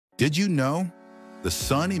Did you know? The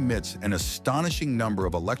sun emits an astonishing number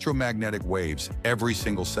of electromagnetic waves every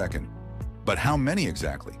single second. But how many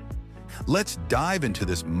exactly? Let's dive into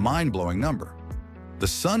this mind-blowing number. The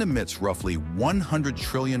sun emits roughly 100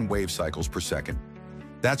 trillion wave cycles per second.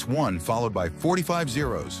 That's 1 followed by 45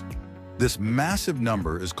 zeros. This massive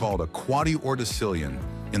number is called a quattuordecillion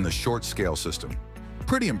in the short scale system.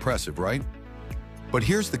 Pretty impressive, right? But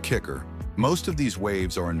here's the kicker. Most of these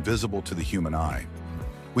waves are invisible to the human eye.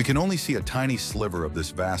 We can only see a tiny sliver of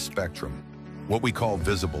this vast spectrum, what we call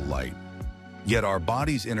visible light. Yet our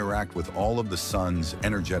bodies interact with all of the sun's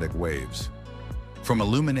energetic waves. From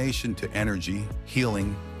illumination to energy,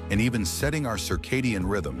 healing, and even setting our circadian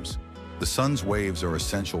rhythms, the sun's waves are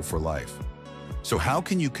essential for life. So how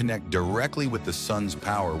can you connect directly with the sun's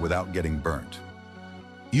power without getting burnt?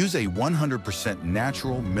 Use a 100%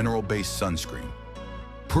 natural mineral-based sunscreen.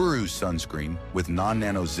 PURU sunscreen with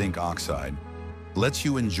non-nano zinc oxide lets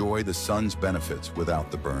you enjoy the sun's benefits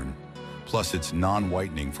without the burn. Plus, it's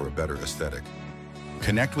non-whitening for a better aesthetic.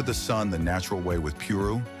 Connect with the sun the natural way with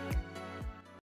PURU